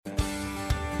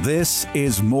This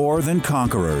is More Than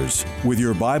Conquerors with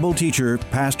your Bible teacher,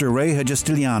 Pastor Ray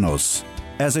Hagestilianos.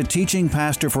 As a teaching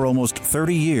pastor for almost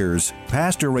 30 years,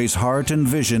 Pastor Ray's heart and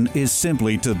vision is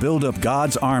simply to build up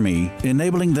God's army,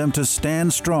 enabling them to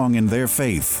stand strong in their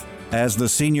faith. As the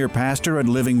senior pastor at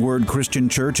Living Word Christian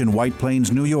Church in White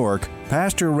Plains, New York,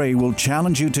 Pastor Ray will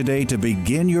challenge you today to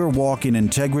begin your walk in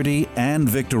integrity and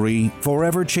victory,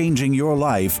 forever changing your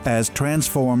life as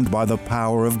transformed by the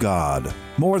power of God.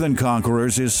 More Than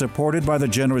Conquerors is supported by the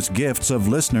generous gifts of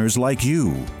listeners like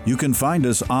you. You can find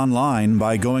us online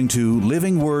by going to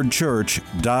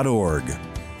livingwordchurch.org.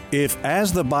 If,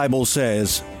 as the Bible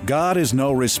says, God is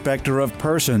no respecter of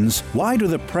persons, why do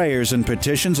the prayers and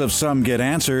petitions of some get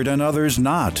answered and others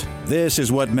not? This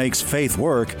is what makes Faith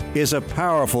Work is a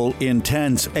powerful,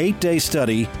 intense 8-day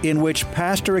study in which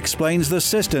Pastor explains the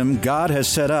system God has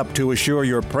set up to assure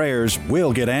your prayers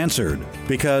will get answered.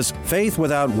 Because faith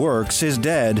without works is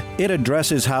dead, it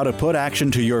addresses how to put action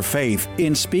to your faith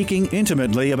in speaking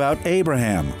intimately about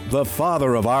Abraham, the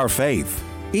father of our faith.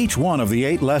 Each one of the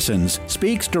 8 lessons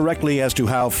speaks directly as to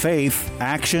how faith,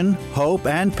 action, hope,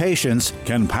 and patience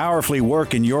can powerfully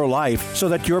work in your life so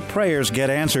that your prayers get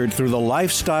answered through the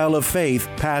lifestyle of faith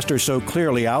Pastor so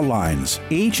clearly outlines.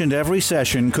 Each and every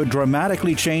session could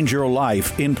dramatically change your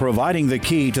life in providing the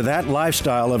key to that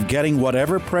lifestyle of getting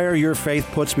whatever prayer your faith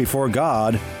puts before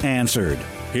God answered.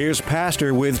 Here's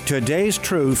Pastor with today's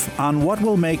truth on what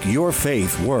will make your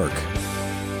faith work.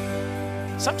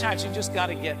 Sometimes you just got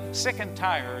to get sick and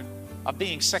tired of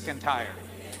being sick and tired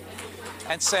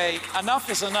and say,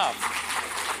 enough is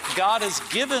enough. God has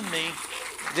given me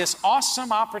this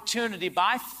awesome opportunity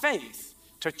by faith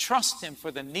to trust Him for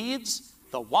the needs,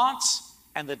 the wants,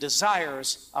 and the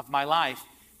desires of my life.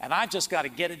 And I just got to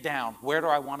get it down. Where do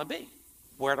I want to be?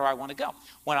 Where do I want to go?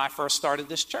 When I first started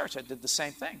this church, I did the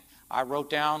same thing. I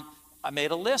made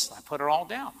a list. I put it all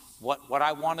down. What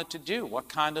I wanted to do, what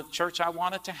kind of church I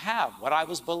wanted to have, what I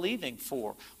was believing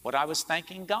for, what I was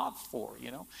thanking God for,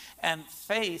 And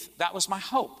faith, that was my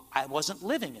hope. I wasn't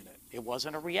living in it. It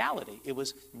wasn't a reality. It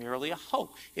was merely a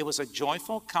hope. It was a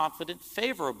joyful, confident,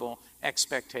 favorable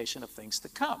expectation of things to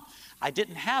come. I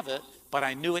didn't have it, but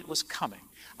I knew it was coming.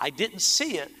 I didn't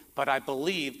see it, but I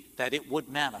believed that it would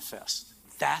manifest.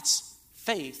 That's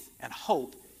faith and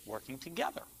hope working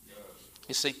together.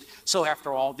 You see, so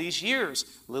after all these years,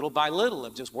 little by little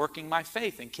of just working my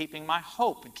faith and keeping my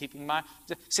hope and keeping my...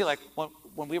 See, like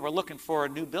when we were looking for a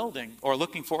new building or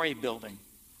looking for a building,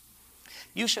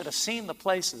 you should have seen the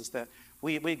places that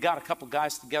we got a couple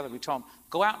guys together. We told them,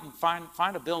 go out and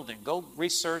find a building. Go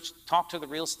research, talk to the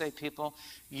real estate people.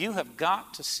 You have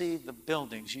got to see the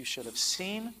buildings. You should have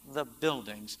seen the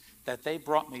buildings that they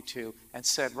brought me to and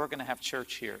said, we're going to have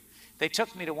church here. They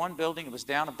took me to one building. It was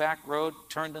down a back road,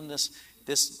 turned in this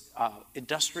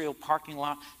industrial parking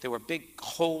lot. There were big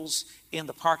holes in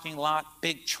the parking lot,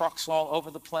 big trucks all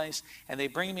over the place. And they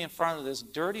bring me in front of this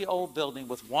dirty old building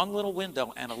with one little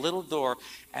window and a little door.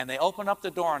 And they open up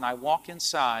the door and I walk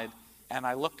inside and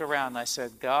I looked around and I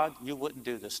said, God, you wouldn't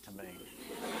do this to me.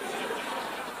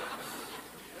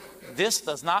 This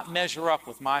does not measure up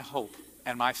with my hope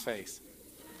and my faith.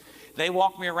 They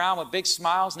walked me around with big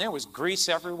smiles, and there was grease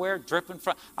everywhere, dripping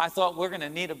from. I thought we're going to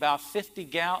need about 50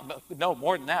 gallon, no,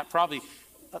 more than that, probably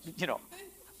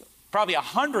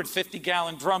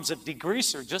 150-gallon drums of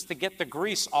degreaser just to get the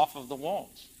grease off of the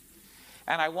walls.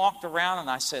 And I walked around and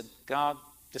I said, God,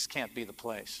 this can't be the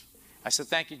place. I said,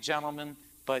 thank you, gentlemen,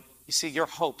 but you see, your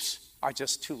hopes are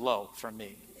just too low for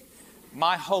me.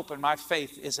 My hope and my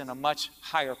faith is in a much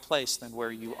higher place than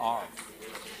where you are.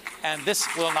 And this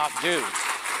will not do.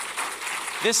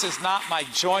 This is not my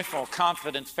joyful,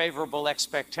 confident, favorable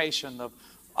expectation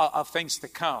of things to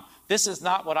come. This is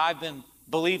not what I've been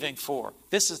believing for.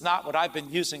 This is not what I've been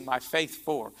using my faith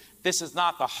for. This is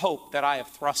not the hope that I have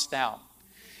thrust out.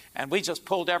 And we just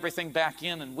pulled everything back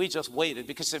in and we just waited.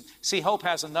 Because, hope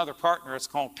has another partner. It's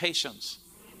called patience.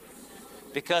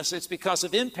 Because it's because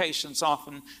of impatience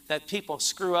often that people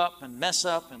screw up and mess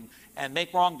up and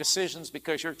make wrong decisions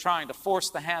because you're trying to force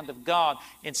the hand of God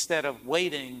instead of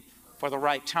waiting for the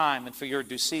right time and for your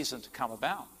due season to come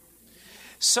about.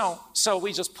 So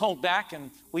we just pulled back and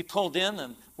we pulled in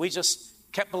and we just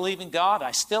kept believing God.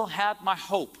 I still had my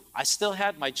hope. I still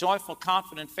had my joyful,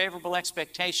 confident, favorable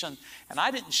expectation. And I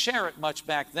didn't share it much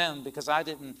back then because I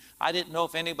didn't know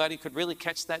if anybody could really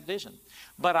catch that vision.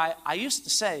 But I used to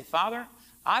say, Father,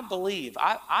 I believe,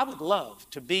 I would love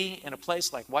to be in a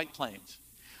place like White Plains.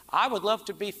 I would love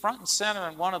to be front and center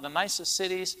in one of the nicest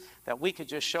cities that we could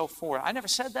just show forth. I never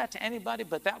said that to anybody,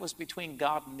 but that was between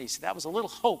God and me. So that was a little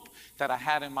hope that I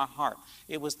had in my heart.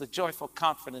 It was the joyful,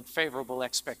 confident, favorable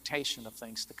expectation of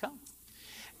things to come.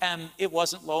 And it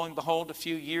wasn't, lo and behold, a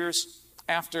few years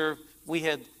after we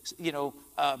had,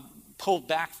 pulled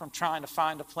back from trying to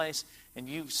find a place, and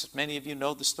many of you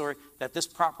know the story, that this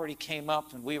property came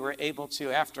up and we were able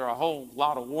to, after a whole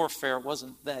lot of warfare. It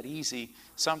wasn't that easy.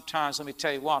 Sometimes, let me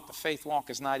tell you what, the faith walk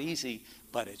is not easy,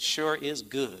 but it sure is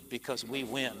good, because we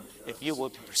win if you will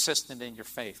be persistent in your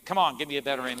faith. Come on, give me a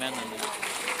better amen than that.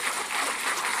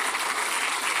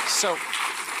 So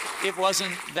it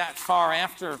wasn't that far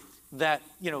after that,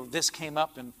 this came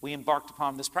up and we embarked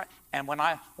upon this project. And when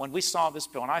I saw this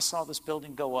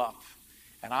building go up,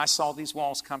 and I saw these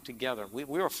walls come together, we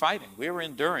were fighting, we were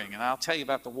enduring. And I'll tell you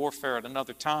about the warfare at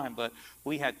another time, but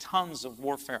we had tons of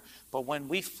warfare. But when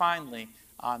we finally,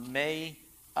 on May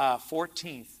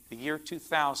 14th, the year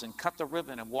 2000, cut the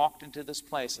ribbon and walked into this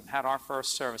place and had our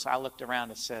first service, I looked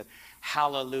around and said,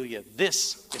 hallelujah,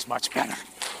 this is much better.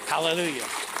 Hallelujah.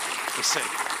 You see.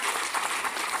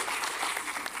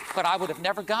 But I would have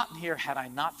never gotten here had I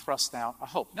not thrust out a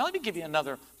hope. Now let me give you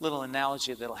another little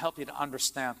analogy that'll help you to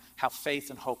understand how faith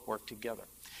and hope work together.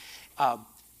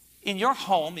 In your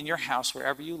home, in your house,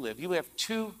 wherever you live, you have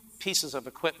two pieces of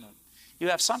equipment. You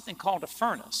have something called a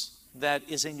furnace that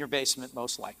is in your basement,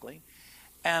 most likely.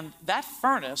 And that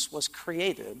furnace was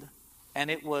created, and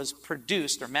it was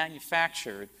produced or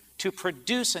manufactured to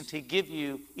produce and to give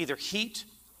you either heat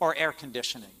or air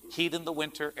conditioning. Heat in the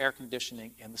winter, air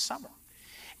conditioning in the summer.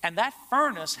 And that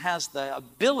furnace has the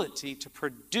ability to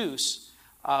produce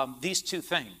these two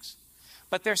things.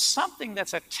 But there's something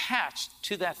that's attached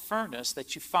to that furnace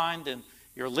that you find in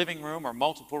your living room or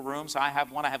multiple rooms. I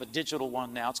have one. I have a digital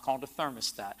one now. It's called a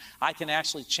thermostat. I can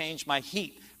actually change my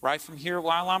heat right from here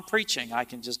while I'm preaching. I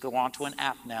can just go onto an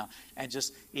app now and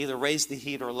just either raise the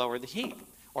heat or lower the heat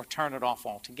or turn it off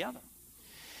altogether.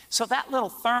 So that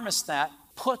little thermostat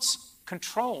puts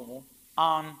control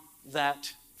on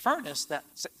that furnace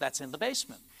that's in the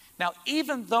basement. Now,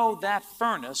 even though that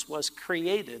furnace was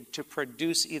created to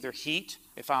produce either heat,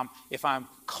 if I'm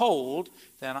cold,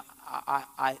 then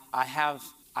I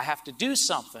have to do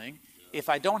something. If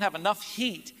I don't have enough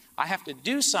heat, I have to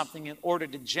do something in order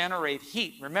to generate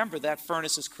heat. Remember, that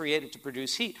furnace is created to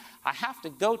produce heat. I have to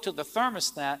go to the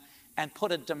thermostat and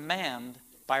put a demand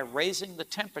by raising the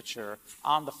temperature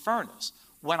on the furnace.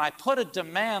 When I put a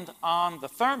demand on the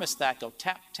thermostat, go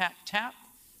tap, tap, tap,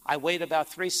 I wait about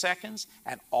 3 seconds,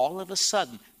 and all of a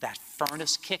sudden, that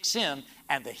furnace kicks in,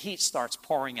 and the heat starts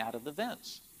pouring out of the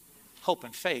vents. Hope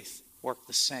and faith work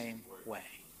the same way.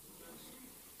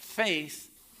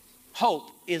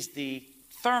 Hope is the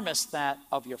thermostat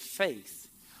of your faith.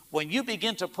 When you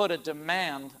begin to put a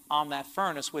demand on that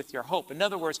furnace with your hope, in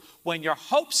other words, when your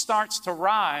hope starts to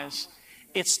rise,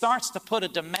 it starts to put a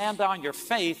demand on your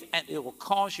faith, and it will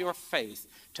cause your faith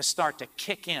to start to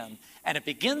kick in, and it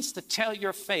begins to tell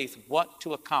your faith what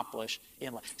to accomplish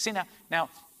in life. See, now,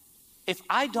 if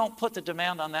I don't put the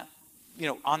demand on that,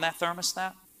 on that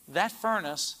thermostat, that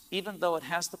furnace, even though it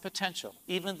has the potential,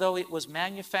 even though it was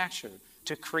manufactured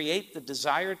to create the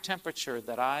desired temperature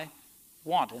that I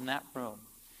want in that room,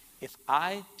 if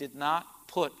I did not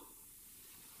put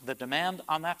the demand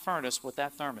on that furnace with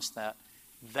that thermostat,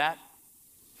 that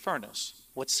furnace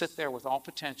would sit there with all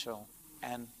potential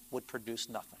and would produce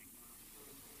nothing.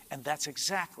 And that's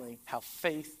exactly how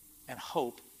faith and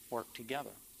hope work together.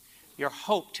 Your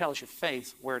hope tells your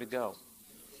faith where to go.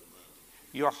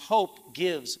 Your hope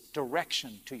gives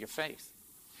direction to your faith.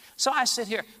 So I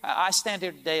stand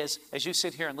here today as you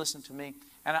sit here and listen to me,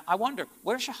 and I wonder,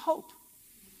 where's your hope?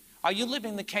 Are you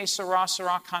living the que sera,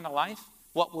 sera kind of life?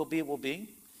 What will be, will be.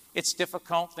 It's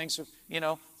difficult. Things are,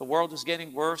 the world is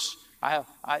getting worse.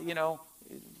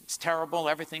 It's terrible.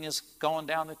 Everything is going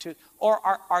down the tube. Or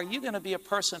are you going to be a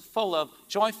person full of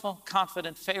joyful,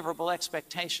 confident, favorable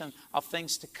expectation of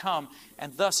things to come,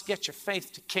 and thus get your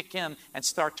faith to kick in and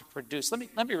start to produce?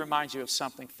 Let me remind you of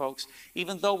something, folks.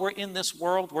 Even though we're in this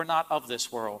world, we're not of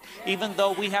this world. Even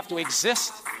though we have to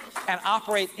exist and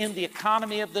operate in the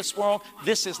economy of this world,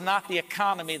 this is not the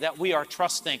economy that we are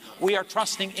trusting. We are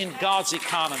trusting in God's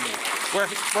economy.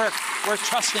 We're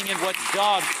trusting in what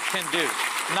God can do,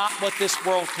 not what this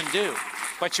world can do.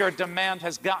 But your demand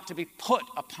has got to be put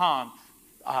upon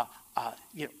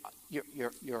your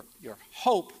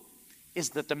hope is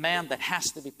the demand that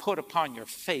has to be put upon your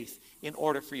faith in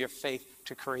order for your faith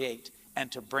to create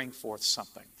and to bring forth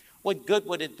something. What good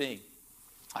would it be,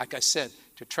 like I said,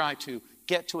 to try to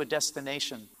get to a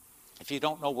destination if you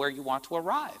don't know where you want to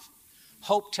arrive?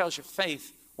 Hope tells your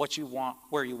faith what you want,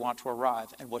 where you want to arrive,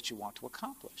 and what you want to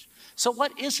accomplish. So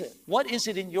what is it? What is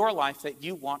it in your life that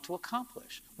you want to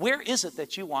accomplish? Where is it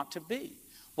that you want to be?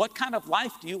 What kind of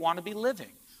life do you want to be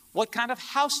living? What kind of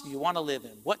house do you want to live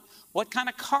in? What kind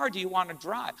of car do you want to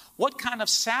drive? What kind of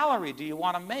salary do you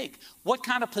want to make? What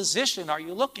kind of position are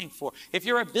you looking for? If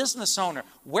you're a business owner,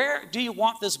 where do you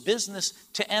want this business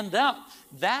to end up?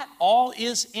 That all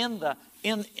is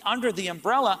under the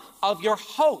umbrella of your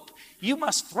hope. You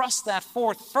must thrust that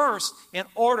forth first in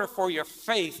order for your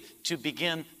faith to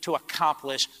begin to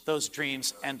accomplish those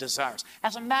dreams and desires.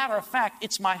 As a matter of fact,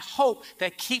 it's my hope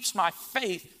that keeps my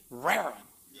faith raring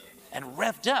and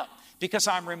revved up, because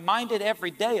I'm reminded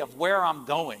every day of where I'm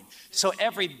going. So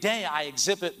every day I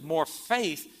exhibit more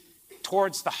faith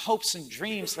towards the hopes and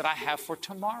dreams that I have for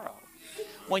tomorrow.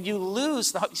 When you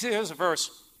lose the hope, see, there's a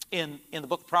verse in the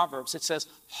book of Proverbs. It says,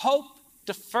 hope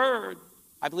deferred,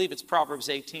 I believe it's Proverbs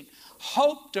 18,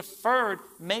 hope deferred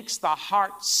makes the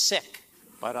heart sick,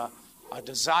 but a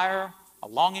desire, a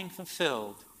longing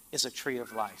fulfilled is a tree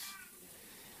of life.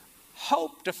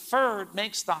 Hope deferred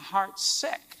makes the heart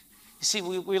sick. You see,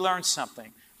 we learned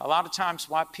something. A lot of times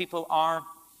why people are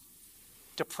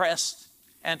depressed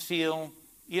and feel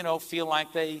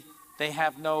like they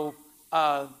have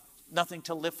nothing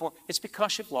to live for, it's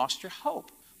because you've lost your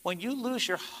hope. When you lose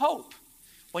your hope,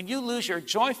 when you lose your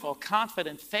joyful,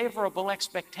 confident, favorable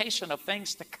expectation of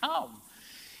things to come,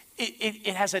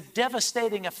 it has a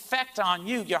devastating effect on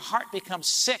you. Your heart becomes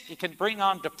sick. It can bring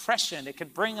on depression. It can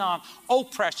bring on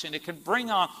oppression. It can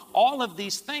bring on all of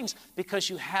these things because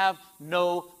you have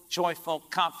no joyful,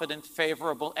 confident,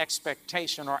 favorable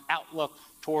expectation or outlook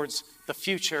towards the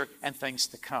future and things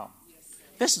to come.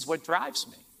 This is what drives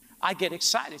me. I get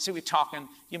excited. See, we're talking,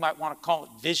 you might want to call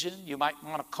it vision. You might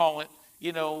want to call it,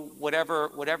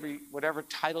 whatever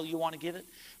title you want to give it.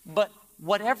 But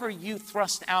whatever you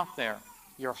thrust out there,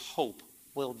 your hope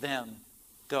will then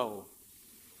go,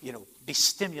 be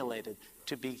stimulated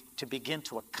to begin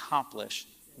to accomplish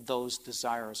those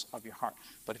desires of your heart.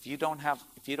 But if you don't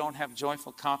have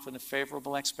joyful, confident,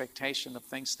 favorable expectation of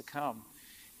things to come,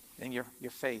 then your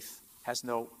faith has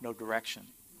no direction.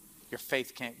 Your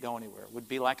faith can't go anywhere. It would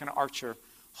be like an archer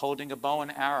holding a bow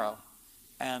and arrow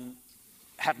and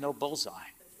have no bullseye.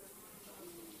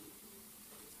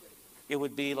 It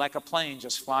would be like a plane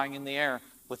just flying in the air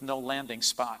with no landing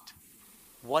spot.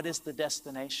 What is the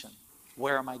destination?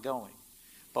 Where am I going?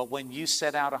 But when you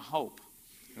set out a hope,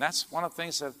 and that's one of the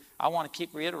things that I want to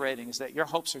keep reiterating, is that your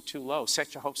hopes are too low.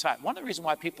 Set your hopes high. One of the reasons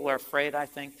why people are afraid, I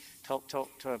think,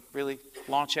 to really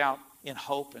launch out in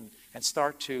hope and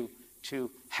start to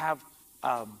have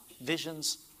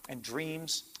visions and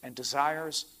dreams and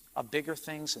desires of bigger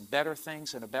things and better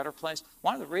things in a better place.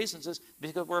 One of the reasons is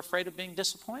because we're afraid of being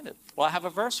disappointed. Well, I have a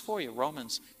verse for you.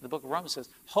 The book of Romans says,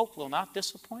 hope will not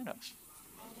disappoint us.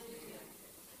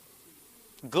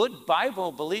 Good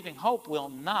Bible-believing hope will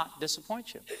not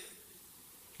disappoint you.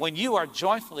 When you are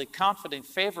joyfully, confident,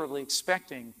 favorably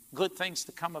expecting good things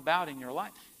to come about in your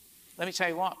life, let me tell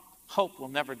you what, hope will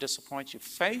never disappoint you.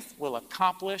 Faith will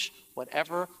accomplish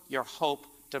whatever your hope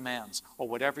demands or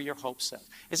whatever your hope says.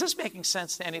 Is this making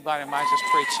sense to anybody? Am I just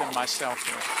preaching to myself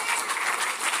here?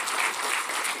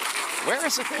 Where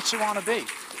is it that you want to be?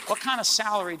 What kind of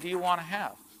salary do you want to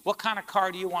have? What kind of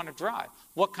car do you want to drive?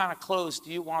 What kind of clothes do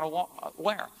you want to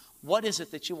wear? What is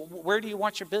it that where do you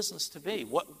want your business to be?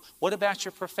 What about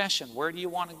your profession? Where do you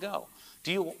want to go?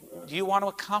 Do you want to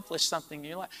accomplish something in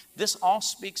your life? This all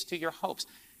speaks to your hopes.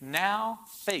 Now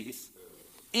faith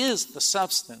is the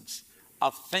substance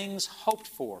of things hoped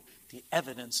for, the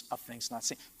evidence of things not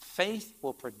seen. Faith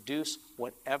will produce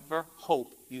whatever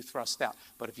hope you thrust out.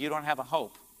 But if you don't have a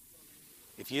hope,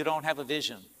 if you don't have a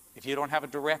vision, if you don't have a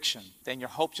direction, then your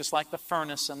hope, just like the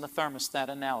furnace and the thermostat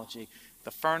analogy,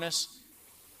 the furnace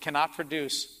cannot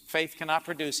produce, faith cannot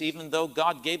produce, even though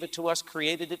God gave it to us,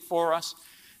 created it for us,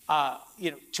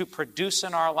 to produce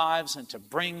in our lives and to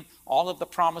bring all of the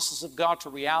promises of God to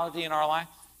reality in our life.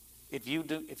 If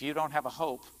you don't have a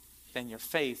hope, then your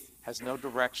faith has no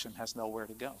direction, has nowhere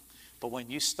to go. But when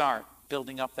you start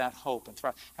building up that hope and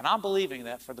thrive, and I'm believing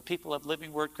that for the people of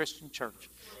Living Word Christian Church,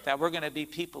 that we're going to be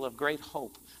people of great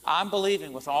hope. I'm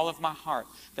believing with all of my heart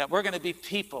that we're going to be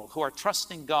people who are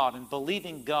trusting God and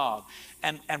believing God.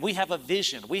 And we have a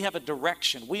vision. We have a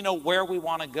direction. We know where we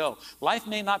want to go. Life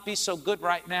may not be so good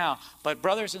right now, but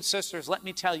brothers and sisters, let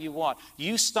me tell you what.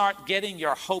 You start getting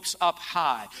your hopes up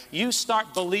high. You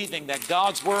start believing that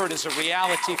God's Word is a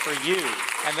reality for you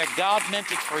and that God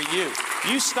meant it for you.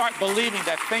 You start believing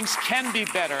that things can be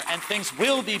better and things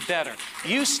will be better.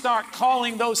 You start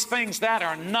calling those things that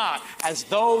are not as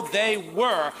though they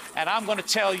were. And I'm going to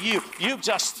tell you, you've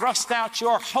just thrust out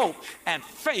your hope, and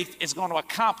faith is going to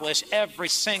accomplish every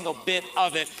single bit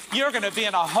of it. You're going to be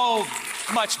in a whole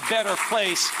much better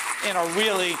place in a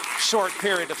really short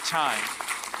period of time.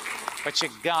 But you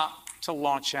got to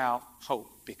launch out hope,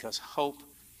 because hope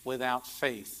without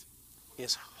faith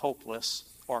is hopeless,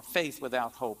 or faith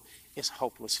without hope is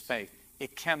hopeless faith.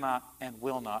 It cannot and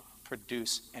will not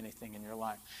produce anything in your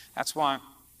life. That's why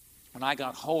when I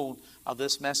got hold of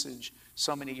this message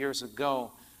so many years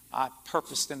ago, I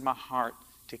purposed in my heart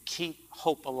to keep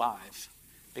hope alive,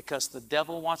 because the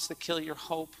devil wants to kill your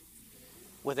hope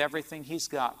with everything he's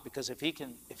got. Because if he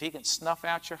can snuff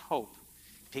out your hope,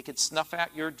 if he could snuff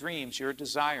out your dreams, your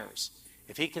desires,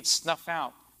 if he could snuff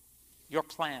out your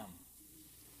plan,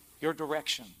 your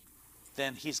direction,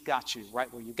 then he's got you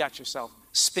right where you got yourself,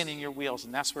 spinning your wheels.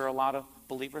 And that's where a lot of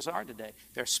believers are today.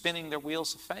 They're spinning their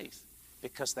wheels of faith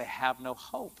because they have no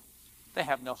hope. They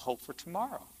have no hope for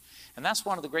tomorrow. And that's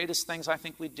one of the greatest things I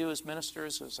think we do as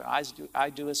ministers, as I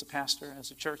do as a pastor,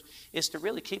 as a church, is to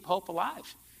really keep hope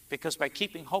alive. Because by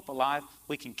keeping hope alive,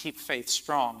 we can keep faith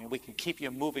strong, and we can keep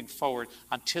you moving forward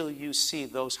until you see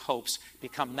those hopes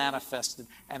become manifested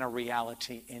and a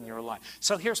reality in your life.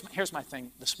 So here's my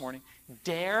thing this morning.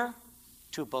 Dare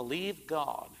to believe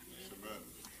God.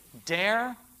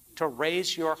 Dare to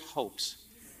raise your hopes.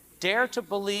 Dare to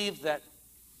believe that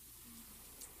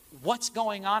what's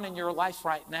going on in your life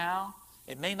right now,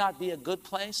 it may not be a good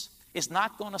place, is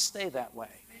not going to stay that way.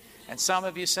 And some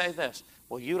of you say this,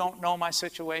 well, you don't know my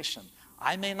situation.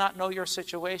 I may not know your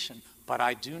situation, but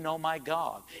I do know my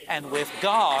God. And with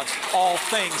God, all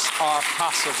things are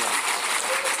possible.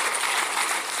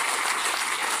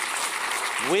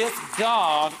 With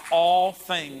God, all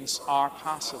things are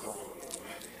possible.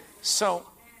 So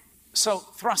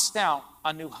thrust out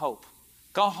a new hope.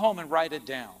 Go home and write it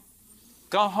down.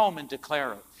 Go home and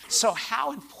declare it. So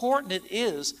how important it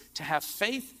is to have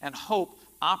faith and hope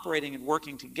operating and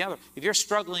working together. If you're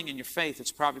struggling in your faith,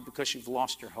 it's probably because you've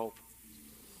lost your hope.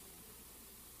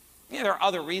 Yeah, there are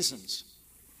other reasons,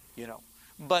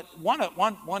 but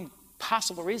one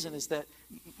possible reason is that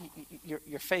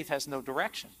your faith has no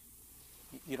direction.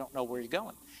 You don't know where you're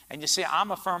going. And you see, I'm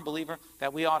a firm believer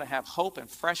that we ought to have hope and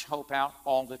fresh hope out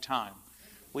all the time.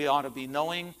 We ought to be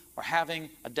knowing or having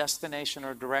a destination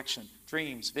or direction,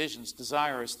 dreams, visions,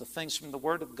 desires, the things from the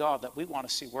Word of God that we want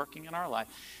to see working in our life.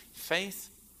 Faith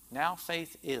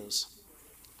is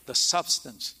the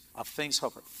substance of things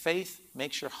hoped for. Faith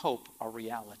makes your hope a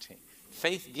reality.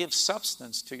 Faith gives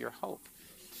substance to your hope.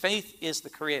 Faith is the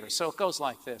creator. So it goes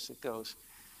like this. It goes,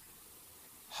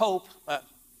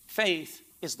 faith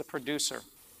is the producer,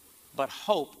 but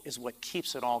hope is what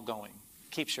keeps it all going,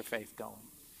 keeps your faith going.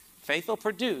 Faith will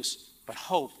produce, but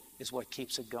hope is what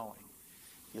keeps it going.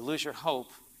 You lose your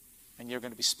hope, and you're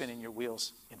going to be spinning your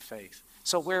wheels in faith.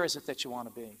 So where is it that you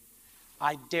want to be?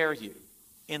 I dare you,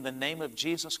 in the name of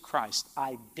Jesus Christ,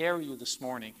 I dare you this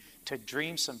morning to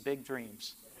dream some big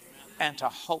dreams and to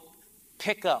hope.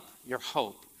 Pick up your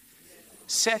hope.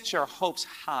 Set your hopes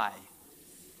high.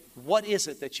 What is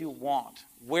it that you want?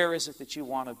 Where is it that you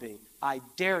want to be? I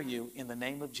dare you, in the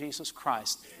name of Jesus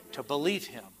Christ, to believe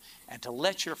him and to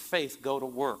let your faith go to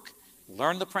work.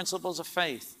 Learn the principles of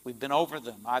faith. We've been over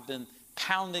them. I've been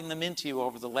pounding them into you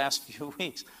over the last few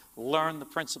weeks. Learn the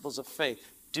principles of faith.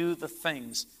 Do the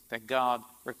things that God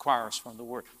requires from the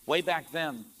Word. Way back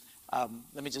then,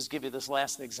 let me just give you this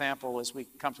last example as we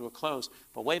come to a close.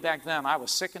 But way back then, I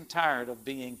was sick and tired of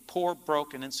being poor,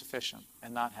 broke, and insufficient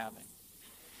and not having.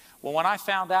 Well, when I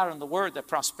found out in the Word that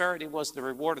prosperity was the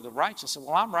reward of the righteous, I said,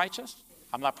 well, I'm righteous.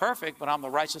 I'm not perfect, but I'm the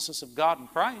righteousness of God in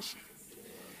Christ.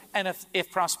 And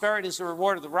if prosperity is the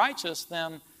reward of the righteous,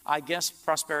 then I guess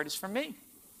prosperity is for me.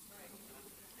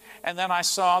 And then I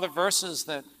saw the verses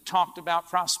that talked about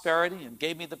prosperity and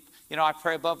gave me I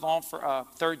pray above all for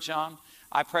 3 John.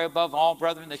 I pray above all,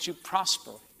 brethren, that you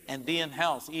prosper and be in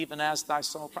health, even as thy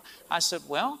soul prospers. I said,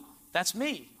 well, that's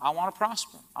me. I want to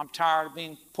prosper. I'm tired of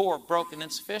being poor, broke, and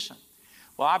insufficient.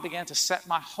 Well, I began to set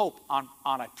my hope on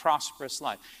a prosperous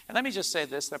life. And let me just say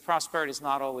this, that prosperity is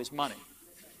not always money.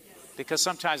 Because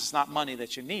sometimes it's not money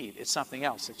that you need. It's something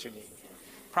else that you need.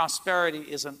 Prosperity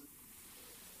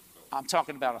I'm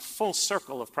talking about a full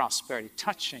circle of prosperity,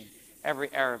 touching every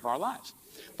area of our lives.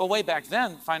 But way back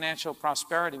then, financial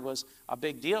prosperity was a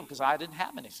big deal because I didn't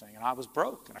have anything and I was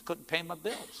broke and I couldn't pay my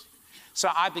bills. So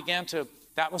I began to,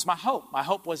 that was my hope. My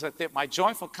hope was that my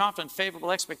joyful, confident,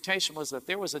 favorable expectation was that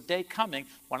there was a day coming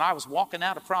when I was walking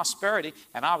out of prosperity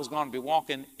and I was going to be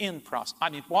walking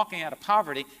out of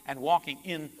poverty and walking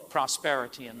in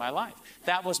prosperity in my life.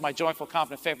 That was my joyful,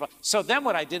 confident, favorable. So then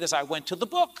what I did is I went to the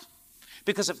book.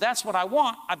 Because if that's what I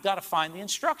want, I've got to find the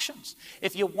instructions.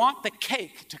 If you want the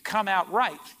cake to come out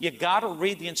right, you got to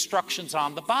read the instructions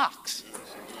on the box.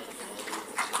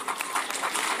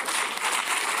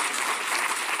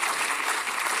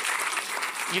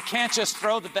 You can't just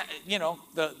throw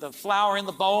the flour in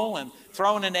the bowl and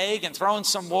throw in an egg and throw in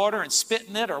some water and spit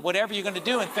in it or whatever you're going to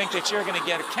do and think that you're going to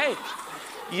get a cake.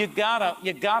 You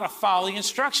gotta follow the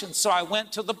instructions. So I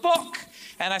went to the book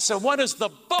and I said, what does the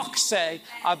book say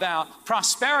about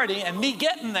prosperity and me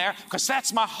getting there? Because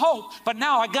that's my hope. But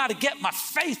now I got to get my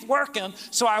faith working.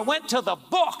 So I went to the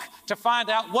book to find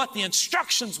out what the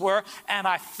instructions were. And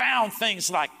I found things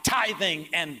like tithing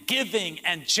and giving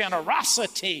and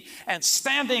generosity and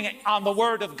standing on the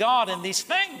word of God in these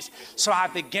things. So I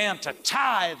began to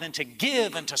tithe and to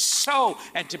give and to sow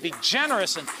and to be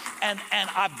generous. And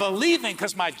I'm believing,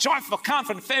 because my joyful,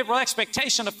 confident, favorable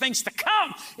expectation of things to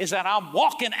come is that I'm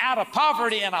walking out of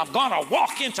poverty and I'm going to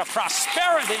walk into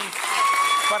prosperity.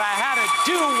 But I had to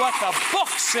do what the book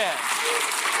said.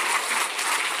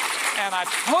 And I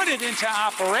put it into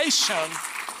operation,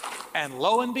 and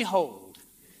lo and behold,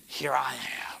 here I am.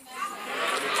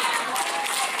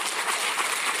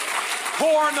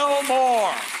 Poor no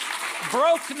more,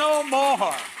 broke no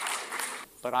more.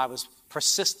 But I was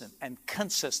persistent and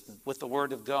consistent with the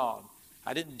Word of God.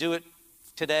 I didn't do it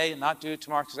today and not do it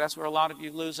tomorrow, because that's where a lot of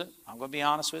you lose it. I'm going to be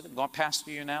honest with you. I'm going to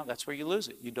pastor you now. That's where you lose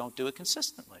it. You don't do it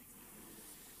consistently.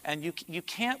 And you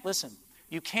can't, listen,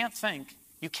 you can't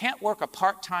work a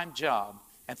part-time job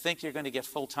and think you're going to get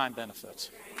full-time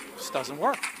benefits. It just doesn't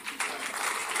work.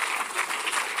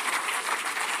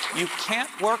 You can't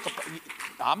work,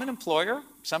 I'm an employer.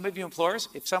 Some of you employers,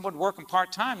 if someone working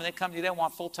part-time and they come to you, they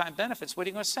want full-time benefits, what are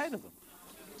you going to say to them?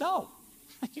 No,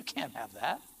 you can't have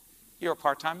that. You're a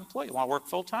part-time employee. You want to work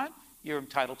full-time? You're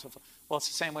entitled to. Well, it's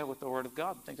the same way with the Word of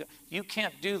God. You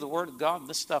can't do the Word of God and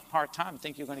this stuff part-time and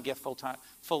think you're going to get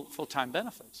full-time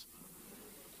benefits.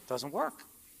 It doesn't work.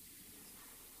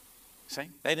 See,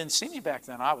 they didn't see me back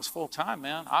then. I was full-time,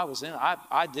 man. I was in it.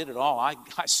 I did it all. I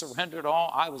surrendered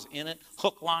all. I was in it.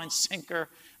 Hook, line, sinker,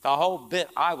 the whole bit.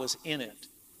 I was in it.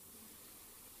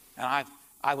 And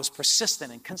I was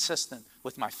persistent and consistent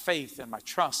with my faith and my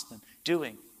trust and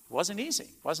doing. It wasn't easy.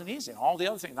 It wasn't easy. And all the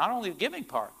other things, not only the giving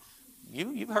part.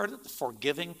 You've heard it, the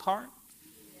forgiving part,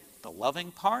 the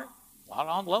loving part. A lot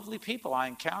of unlovely people I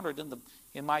encountered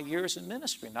in my years in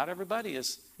ministry. Not everybody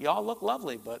is, you all look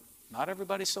lovely, but not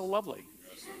everybody's so lovely.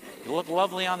 You look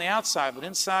lovely on the outside, but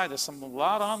inside there's a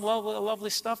lot of unlovely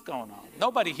stuff going on.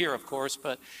 Nobody here, of course,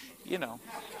 but,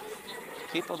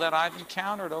 people that I've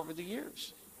encountered over the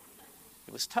years.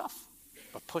 It was tough,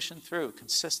 but pushing through,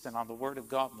 consistent on the Word of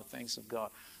God and the things of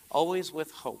God. Always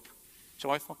with hope,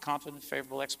 joyful, confident,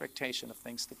 favorable expectation of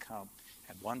things to come.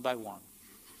 And one by one,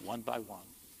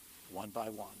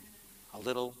 a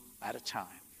little at a time.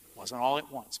 It wasn't all at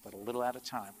once, but a little at a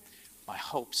time. My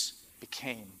hopes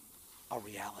became a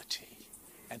reality.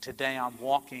 And today I'm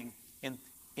walking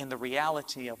in the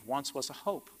reality of once was a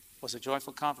hope, was a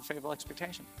joyful, confident, favorable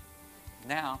expectation.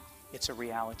 Now it's a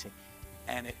reality.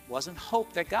 And it wasn't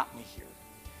hope that got me here.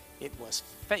 It was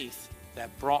faith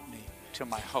that brought me to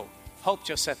my hope. Hope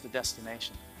just set the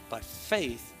destination. But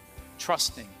faith,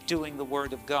 trusting, doing the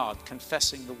Word of God,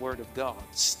 confessing the Word of God,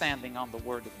 standing on the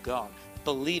Word of God,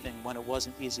 believing when it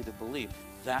wasn't easy to believe.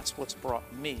 That's what's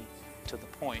brought me to the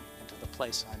point and to the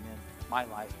place I'm in my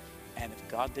life. And if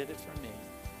God did it for me,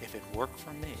 if it worked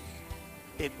for me,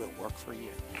 it will work for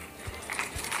you.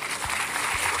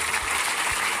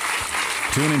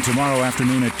 Tune in tomorrow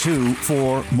afternoon at 2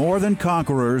 for More Than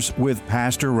Conquerors with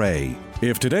Pastor Ray.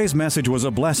 If today's message was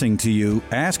a blessing to you,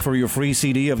 ask for your free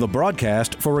CD of the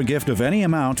broadcast for a gift of any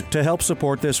amount to help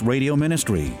support this radio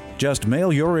ministry. Just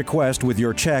mail your request with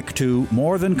your check to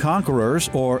More Than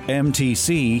Conquerors, or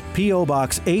MTC, P.O.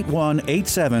 Box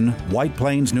 8187, White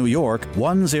Plains, New York,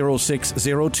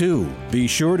 10602. Be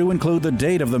sure to include the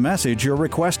date of the message you're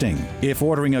requesting. If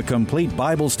ordering a complete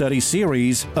Bible study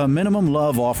series, a minimum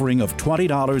love offering of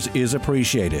 $20 is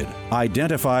appreciated.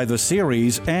 Identify the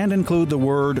series and include the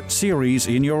word series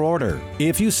in your order.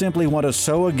 If you simply want to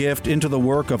sow a gift into the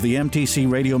work of the MTC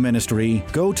Radio Ministry,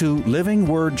 go to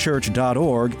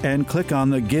livingwordchurch.org and click on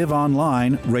the Give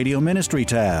Online Radio Ministry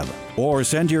tab. Or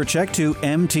send your check to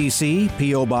MTC,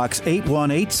 P.O. Box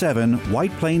 8187,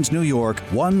 White Plains, New York,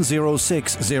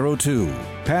 10602.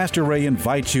 Pastor Ray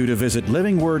invites you to visit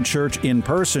Living Word Church in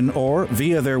person or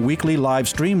via their weekly live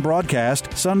stream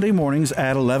broadcast Sunday mornings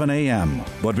at 11 a.m.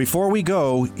 But before we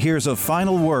go, here's a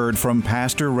final word from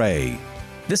Pastor Ray.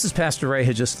 This is Pastor Ray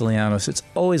Hagistelianos. It's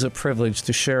always a privilege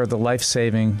to share the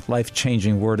life-saving,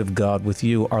 life-changing Word of God with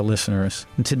you, our listeners.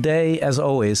 And today, as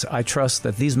always, I trust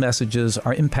that these messages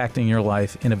are impacting your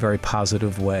life in a very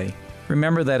positive way.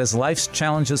 Remember that as life's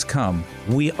challenges come,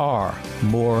 we are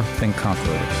more than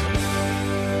conquerors.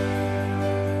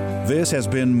 This has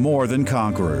been More Than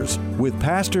Conquerors with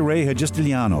Pastor Ray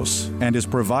Hagestilianos and is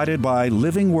provided by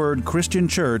Living Word Christian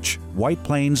Church, White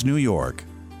Plains, New York.